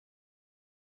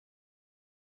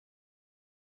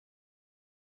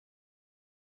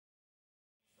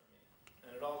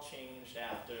it all changed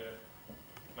after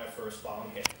my first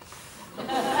bong hit.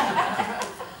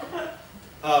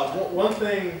 One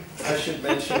thing I should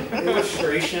mention,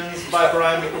 illustrations by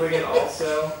Brian McGuigan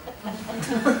also.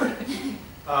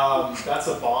 That's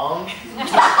a bong.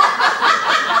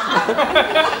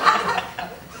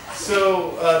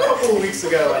 So a couple of weeks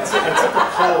ago, I took a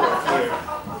poll here,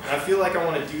 and I feel like I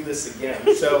want to do this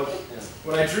again. So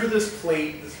when I drew this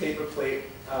plate, this paper plate,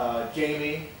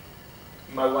 Jamie,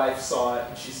 my wife, saw it,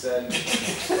 and she said,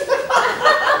 "Is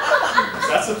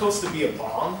that supposed to be a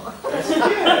bong?" And I said,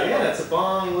 yeah, it's a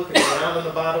bong. Look, it's round on the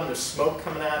bottom. There's smoke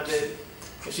coming out of it.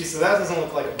 And she said, "That doesn't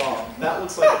look like a bong. That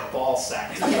looks like a ball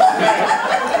sack."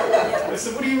 I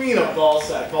said, "What do you mean a ball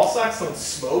sack? Ball sacks don't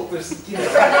smoke. There's,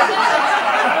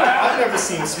 I've never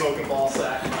seen a smoking ball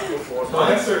sack before.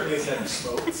 Mine certainly has never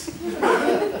smoked."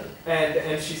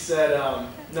 And she said,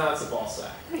 "No, it's a ball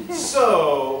sack."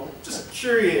 So, just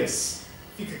curious,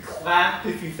 if you could clap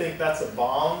if you think that's a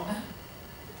bong.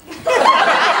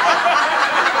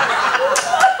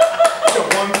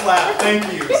 One clap, thank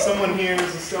you. Someone here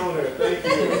is a stoner, thank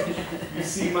you. You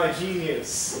see my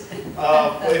genius.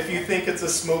 If you think it's a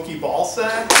smoky ball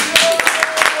sack.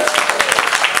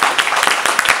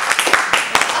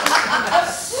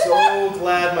 So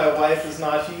glad my wife is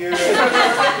not here.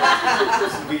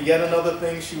 This would be yet another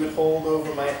thing she would hold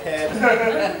over my head.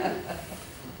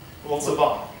 Well, it's a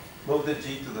bong. Move the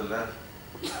G to the left.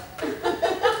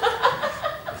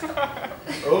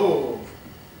 Oh.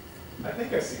 I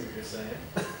think I see what you're saying.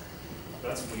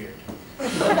 That's weird.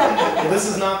 Well, this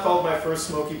is not called my first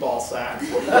smoky ball sack.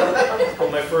 It's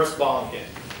called my first bong hit.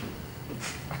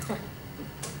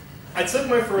 I took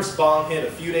my first bong hit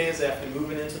a few days after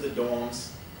moving into the dorms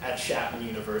at Chapman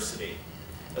University,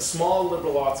 a small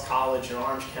liberal arts college in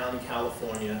Orange County,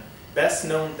 California, best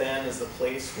known then as the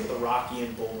place where the Rocky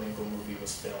and Bullwinkle movie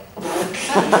was filmed.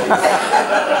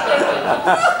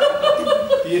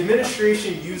 The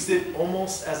administration used it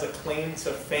almost as a claim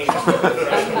to fame for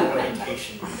professional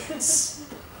orientation meetings.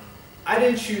 I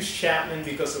didn't choose Chapman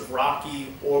because of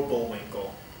Rocky or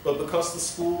Bullwinkle, but because the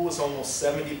school was almost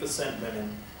 70%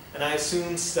 women, and I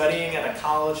assumed studying at a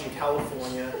college in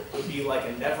California would be like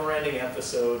a never-ending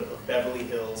episode of Beverly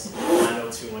Hills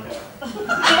 90210.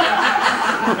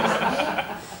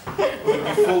 It would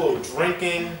be full of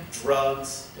drinking,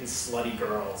 drugs, and slutty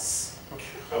girls.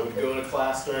 I would go to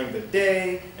class during the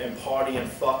day and party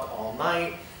and fuck all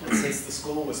night, and since the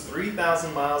school was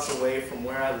 3,000 miles away from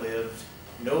where I lived,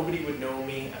 nobody would know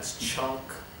me as Chunk,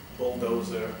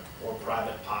 Bulldozer, or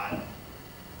Private Pile.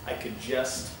 I could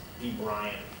just be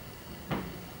Brian.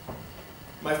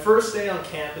 My first day on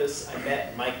campus, I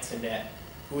met Mike Tennette,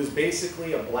 who was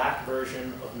basically a black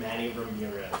version of Manny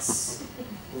Ramirez.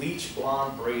 Bleach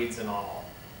blonde braids and all.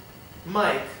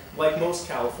 Mike, like most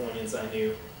Californians I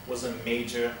knew, was a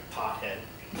major pothead.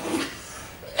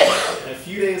 And a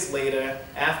few days later,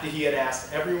 after he had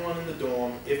asked everyone in the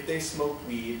dorm if they smoked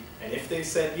weed, and if they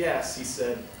said yes, he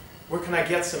said, "Where can I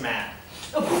get some at?"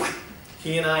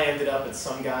 He and I ended up at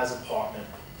some guy's apartment,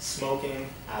 smoking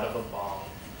out of a bong.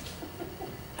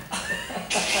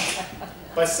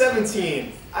 By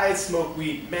 17, I had smoked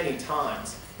weed many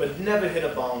times, but never hit a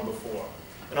bong before.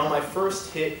 And on my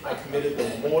first hit, I committed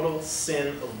the mortal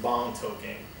sin of bong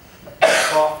toking. I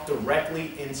coughed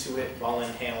directly into it while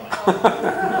inhaling.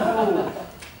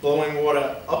 Blowing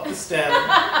water up the stem,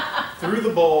 through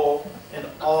the bowl, and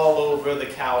all over the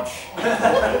couch.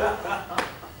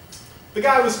 The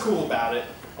guy was cool about it,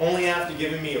 only after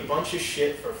giving me a bunch of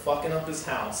shit for fucking up his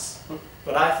house.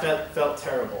 But I felt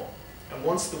terrible, and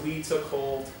once the weed took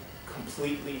hold,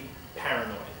 completely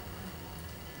paranoid.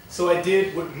 So I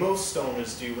did what most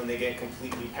stoners do when they get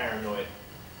completely paranoid.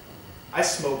 I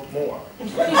smoked more.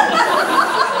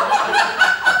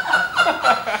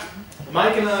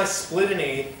 Mike and I split an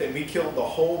eighth, and we killed the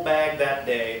whole bag that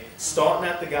day, starting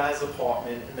at the guy's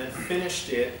apartment, and then finished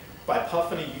it by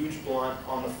puffing a huge blunt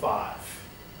on the 5.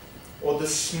 Or the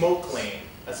smoke lane,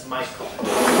 as Mike called it.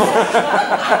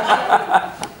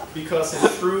 Because in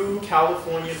true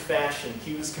California fashion,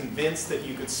 he was convinced that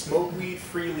you could smoke weed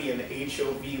freely in the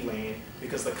HOV lane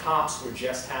because the cops were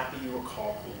just happy you were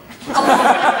carpooling.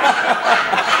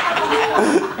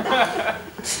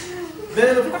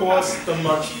 Then, of course, the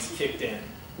munchies kicked in,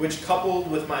 which, coupled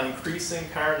with my increasing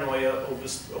paranoia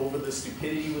over the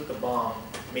stupidity with the bong,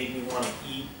 made me want to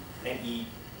eat and eat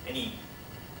and eat.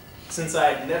 Since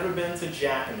I had never been to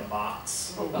Jack in the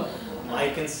Box,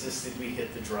 Mike insisted we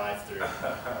hit the drive-thru.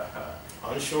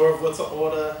 Unsure of what to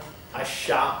order, I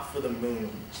shopped for the moon.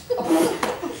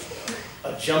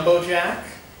 A Jumbo Jack,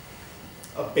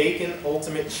 a bacon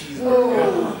ultimate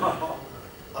cheeseburger,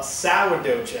 a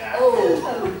sourdough jack,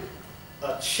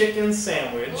 a chicken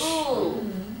sandwich,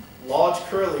 large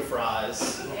curly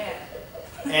fries,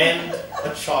 and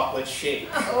a chocolate shake.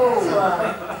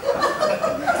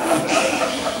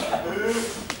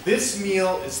 This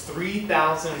meal is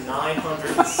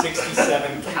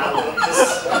 3,967 calories.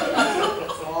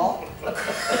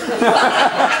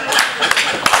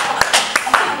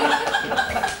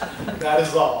 That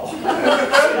is all. Should be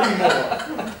more.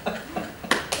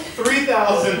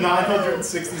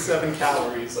 3,967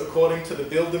 calories, according to the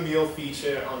Build a Meal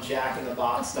feature on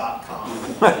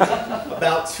jackinthebox.com.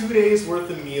 About 2 days worth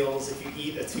of meals if you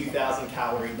eat a 2,000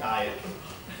 calorie diet.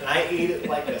 And I ate it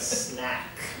like a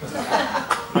snack.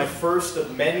 My first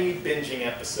of many binging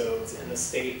episodes in the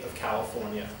state of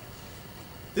California.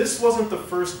 This wasn't the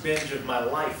first binge of my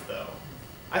life, though.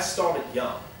 I started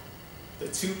young. The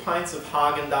 2 pints of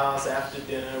Haagen-Dazs after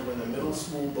dinner when the middle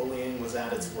school bullying was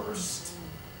at its worst.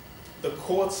 The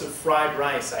quarts of fried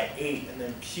rice I ate and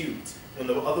then puked when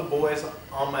the other boys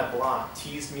on my block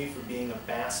teased me for being a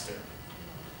bastard.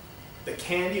 The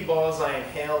candy bars I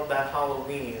inhaled that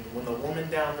Halloween when the woman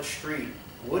down the street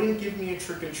wouldn't give me a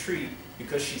trick-or-treat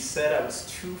because she said I was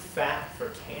too fat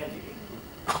for candy.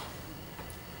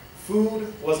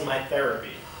 Food was my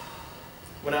therapy.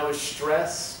 When I was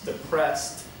stressed,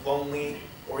 depressed, lonely,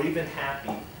 or even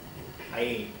happy, I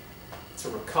ate to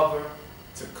recover,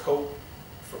 to cope,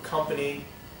 for company,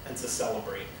 and to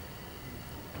celebrate.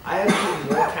 I have eaten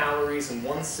more calories in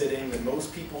one sitting than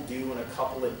most people do in a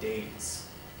couple of days.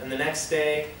 And the next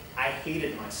day, I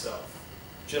hated myself.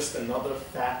 Just another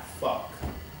fat fuck.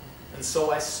 And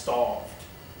so I starved,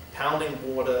 pounding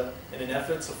water in an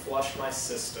effort to flush my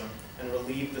system and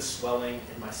relieve the swelling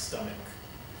in my stomach.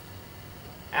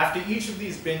 After each of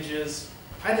these binges,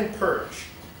 I didn't purge.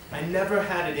 I never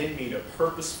had it in me to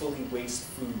purposefully waste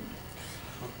food.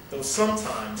 Though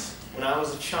sometimes, when I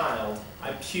was a child,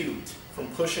 I puked from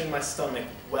pushing my stomach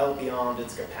well beyond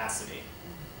its capacity.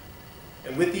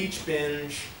 And with each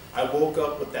binge, I woke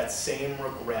up with that same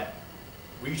regret,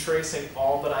 retracing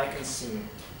all that I consumed,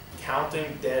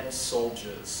 counting dead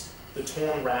soldiers, the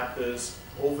torn wrappers,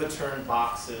 overturned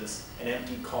boxes, and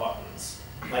empty cartons,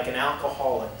 like an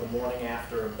alcoholic the morning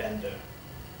after a bender.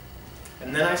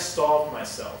 And then I starved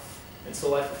myself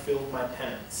until I fulfilled my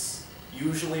penance,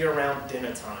 usually around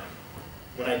dinner time,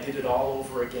 when I did it all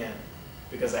over again,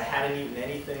 because I hadn't eaten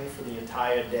anything for the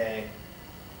entire day,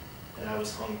 and I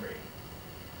was hungry.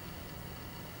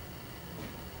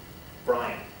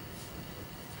 Brian.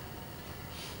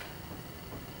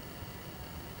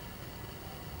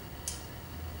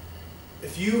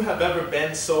 If you have ever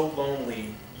been so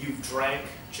lonely, you've drank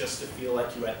just to feel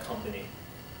like you had company.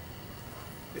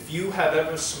 If you have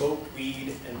ever smoked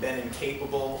weed and been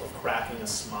incapable of cracking a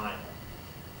smile.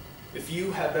 If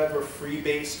you have ever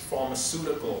freebased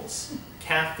pharmaceuticals,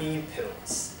 caffeine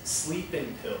pills,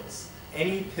 sleeping pills,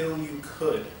 any pill you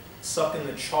could, sucking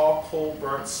the charcoal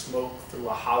burnt smoke through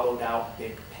a hollowed out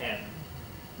big pen.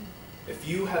 If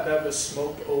you have ever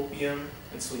smoked opium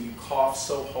until you coughed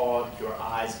so hard your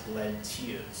eyes bled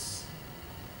tears.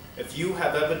 If you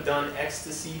have ever done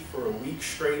ecstasy for a week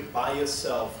straight by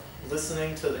yourself,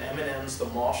 listening to Eminem's The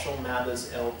Marshall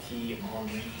Mathers LP on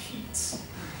repeats.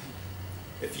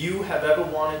 If you have ever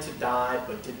wanted to die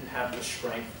but didn't have the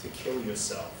strength to kill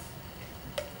yourself.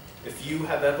 If you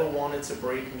have ever wanted to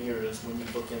break mirrors when you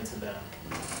look into them.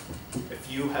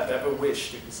 If you have ever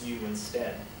wished it was you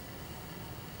instead.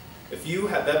 If you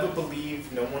have ever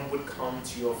believed no one would come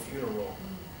to your funeral.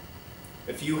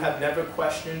 If you have never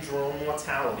questioned your own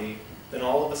mortality, then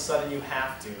all of a sudden you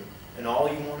have to, and all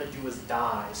you want to do is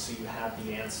die so you have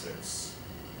the answers.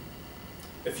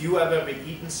 If you have ever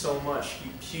eaten so much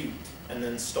you puked and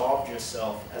then starved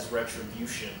yourself as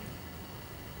retribution.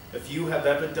 If you have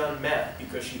ever done meth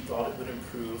because you thought it would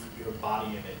improve your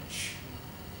body image.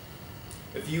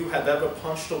 If you have ever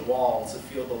punched a wall to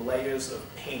feel the layers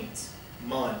of paint,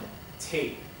 mud,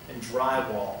 tape, and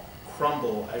drywall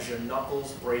crumble as your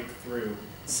knuckles break through,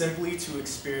 simply to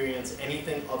experience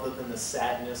anything other than the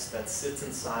sadness that sits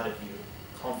inside of you,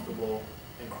 comfortable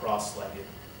and cross-legged.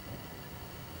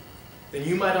 Then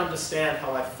you might understand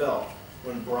how I felt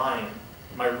when Brian,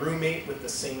 my roommate with the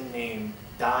same name,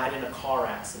 died in a car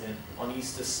accident on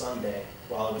Easter Sunday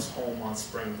while I was home on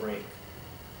spring break.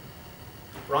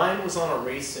 Brian was a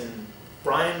racing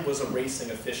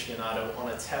aficionado on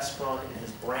a test run in his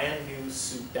brand new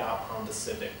souped-out Honda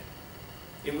Civic.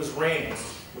 It was raining,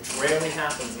 which rarely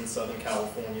happens in Southern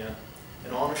California,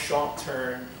 and on a sharp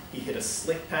turn, he hit a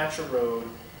slick patch of road,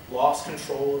 lost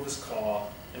control of his car,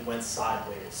 and went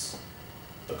sideways.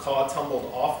 The car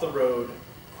tumbled off the road,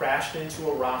 crashed into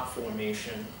a rock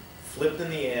formation, flipped in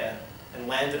the air, and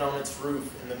landed on its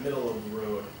roof in the middle of the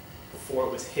road, before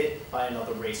it was hit by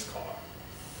another race car.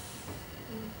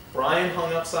 Brian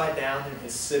hung upside down in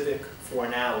his Civic for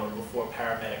an hour before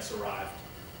paramedics arrived.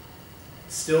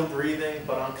 Still breathing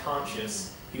but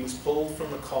unconscious, he was pulled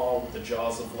from the car with the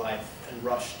jaws of life and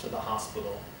rushed to the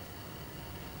hospital.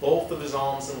 Both of his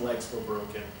arms and legs were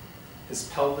broken. His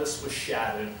pelvis was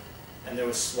shattered, and there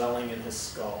was swelling in his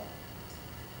skull.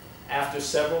 After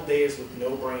several days with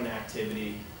no brain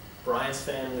activity, Brian's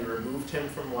family removed him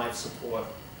from life support,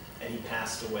 and he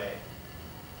passed away.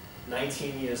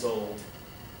 19 years old,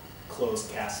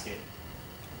 closed casket.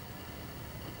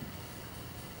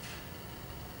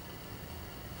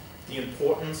 The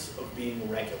importance of being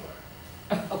regular.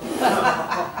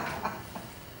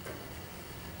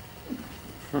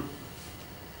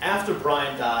 After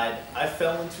Brian died, I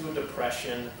fell into a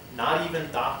depression not even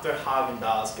Dr.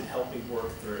 Haagen-Dazs could help me work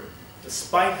through,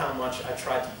 despite how much I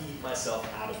tried to eat myself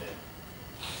out of it.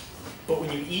 But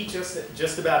when you eat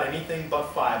just about anything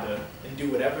but fiber and do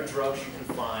whatever drugs you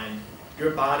can find,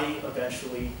 your body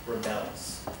eventually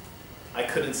rebels. I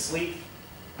couldn't sleep,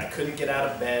 I couldn't get out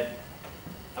of bed,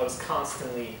 I was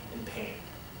constantly in pain.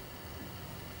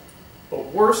 But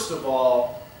worst of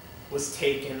all was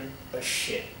taking a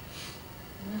shit.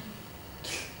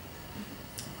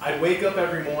 I'd wake up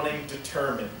every morning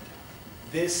determined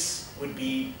this would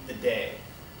be the day.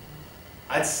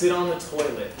 I'd sit on the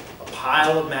toilet, a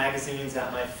pile of magazines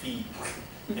at my feet,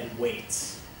 and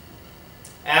wait.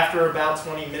 After about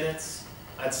 20 minutes,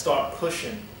 I'd start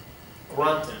pushing,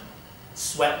 grunting,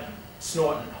 sweating,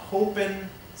 snorting, hoping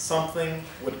something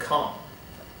would come.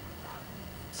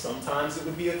 Sometimes it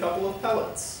would be a couple of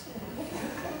pellets.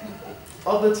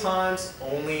 Other times,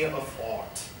 only a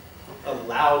fart. A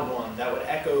loud one that would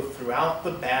echo throughout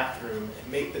the bathroom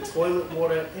and make the toilet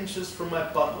water inches from my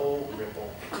butthole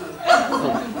ripple.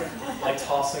 Like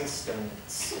tossing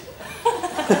stones.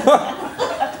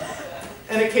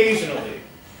 And occasionally,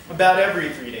 about every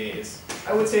 3 days,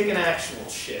 I would take an actual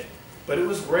shit, but it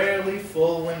was rarely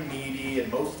full and meaty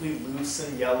and mostly loose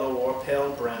and yellow or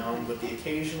pale brown with the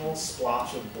occasional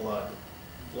splotch of blood,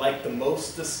 like the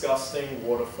most disgusting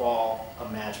waterfall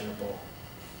imaginable.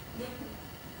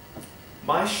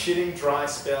 My shitting dry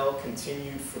spell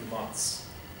continued for months,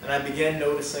 and I began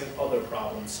noticing other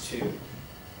problems too.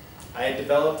 I had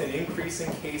developed an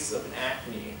increasing case of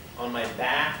acne on my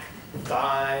back,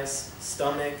 thighs,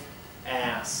 stomach,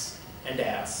 ass,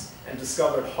 and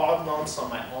discovered hard lumps on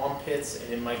my armpits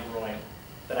and in my groin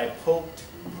that I poked,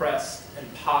 pressed,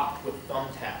 and popped with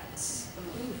thumbtacks,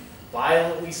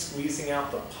 violently squeezing out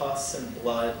the pus and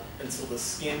blood until the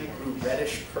skin grew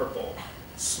reddish purple,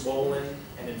 swollen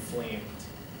and inflamed.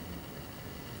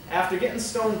 After getting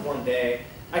stoned one day,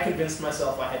 I convinced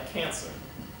myself I had cancer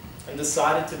and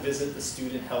decided to visit the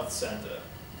student health center,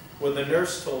 where the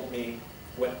nurse told me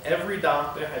what every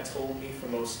doctor had told me for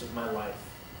most of my life.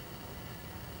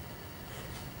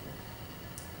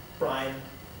 Brian,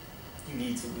 you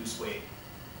need to lose weight.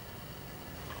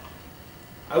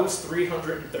 I was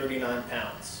 339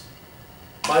 pounds.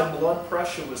 My blood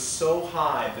pressure was so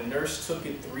high, the nurse took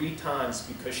it 3 times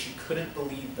because she couldn't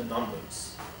believe the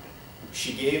numbers.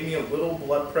 She gave me a little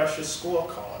blood pressure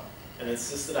scorecard and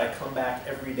insisted I come back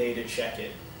every day to check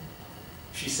it.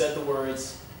 She said the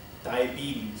words,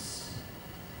 diabetes,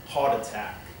 heart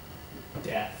attack,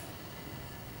 death.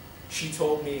 She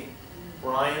told me,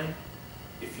 Brian,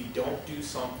 if you don't do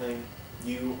something,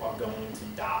 you are going to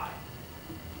die.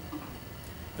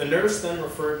 The nurse then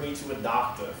referred me to a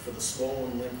doctor for the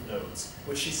swollen lymph nodes,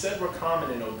 which she said were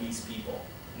common in obese people,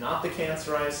 not the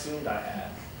cancer I assumed I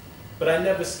had. But I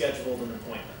never scheduled an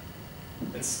appointment.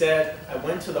 Instead, I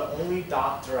went to the only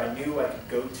doctor I knew I could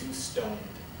go to stoned,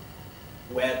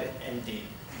 WebMD,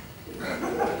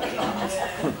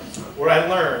 where I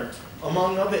learned,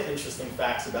 among other interesting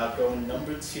facts about going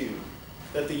number 2,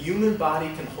 that the human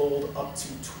body can hold up to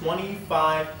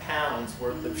 25 pounds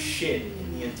worth of shit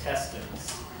in the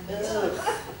intestines.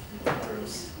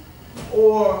 Gross.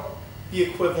 Or the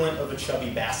equivalent of a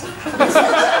chubby basset.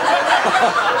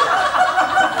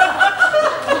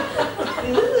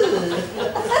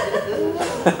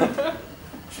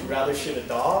 Would you rather shit a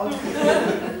dog?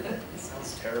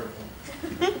 Sounds terrible.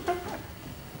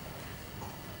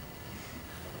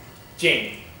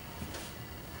 Jamie.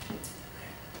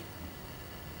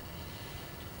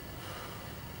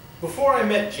 Before I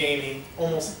met Jamie,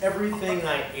 almost everything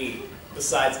I ate,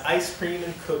 besides ice cream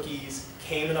and cookies,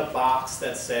 came in a box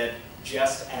that said,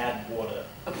 just add water.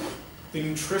 The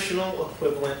nutritional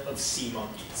equivalent of sea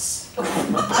monkeys.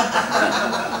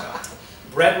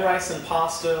 Bread, rice, and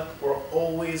pasta were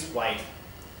always white.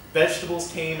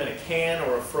 Vegetables came in a can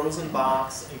or a frozen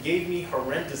box and gave me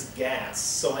horrendous gas,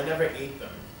 so I never ate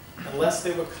them. unless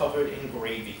they were covered in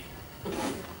gravy,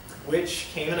 which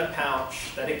came in a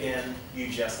pouch that, again, you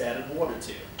just added water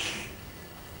to.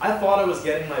 I thought I was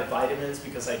getting my vitamins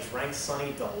because I drank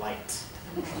Sunny Delight.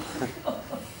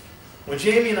 When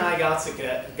Jamie and I got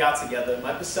together,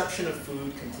 my perception of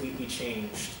food completely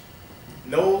changed.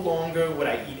 No longer would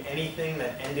I eat anything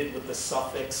that ended with the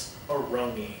suffix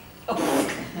 "aroni."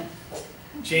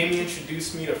 Jamie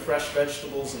introduced me to fresh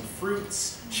vegetables and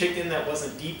fruits, chicken that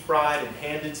wasn't deep fried and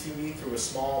handed to me through a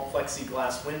small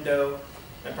plexiglass window,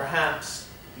 and perhaps,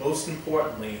 most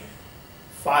importantly,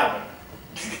 fiber.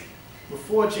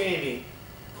 Before Jamie,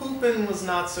 pooping was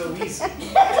not so easy.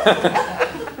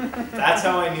 That's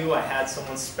how I knew I had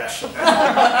someone special.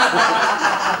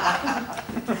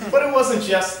 But it wasn't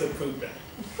just the pooping.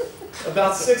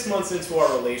 About 6 months into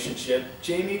our relationship,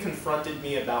 Jamie confronted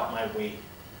me about my weight.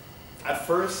 At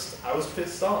first, I was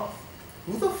pissed off.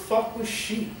 Who the fuck was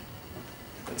she?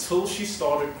 Until she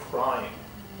started crying,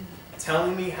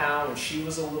 telling me how when she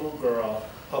was a little girl,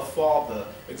 her father,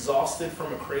 exhausted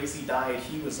from a crazy diet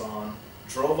he was on,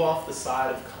 drove off the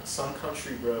side of some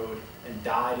country road and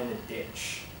died in a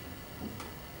ditch.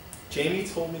 Jamie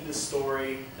told me this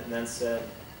story and then said,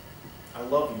 "I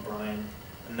love you, Brian,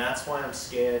 and that's why I'm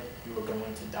scared you are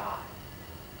going to die."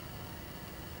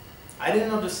 I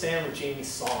didn't understand what Jamie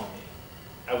saw in me.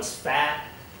 I was fat.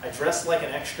 I dressed like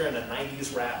an extra in a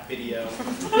 90s rap video.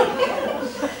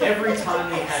 Every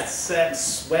time we had sex,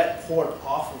 sweat poured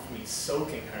off of me,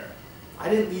 soaking her. I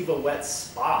didn't leave a wet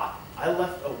spot. I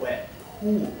left a wet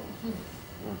pool.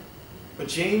 But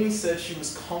Jamie said she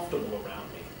was comfortable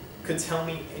around me, could tell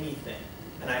me anything,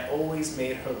 and I always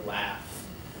made her laugh.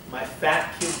 My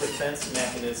fat kid defense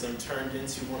mechanism turned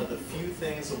into one of the few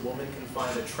things a woman can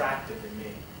find attractive in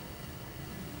me.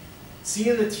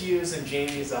 Seeing the tears in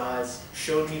Jamie's eyes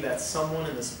showed me that someone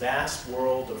in this vast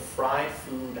world of fried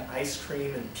food, ice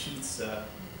cream, and pizza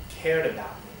cared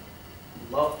about me,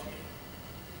 loved me.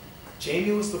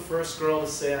 Jamie was the first girl to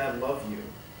say "I love you,"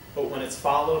 but when it's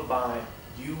followed by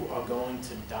 "you are going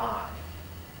to die,"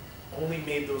 only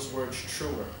made those words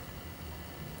truer.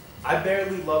 I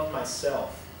barely loved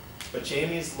myself, but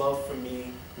Jamie's love for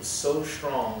me was so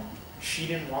strong, she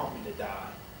didn't want me to die.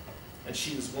 And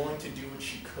she was willing to do what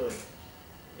she could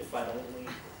if I'd only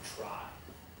try.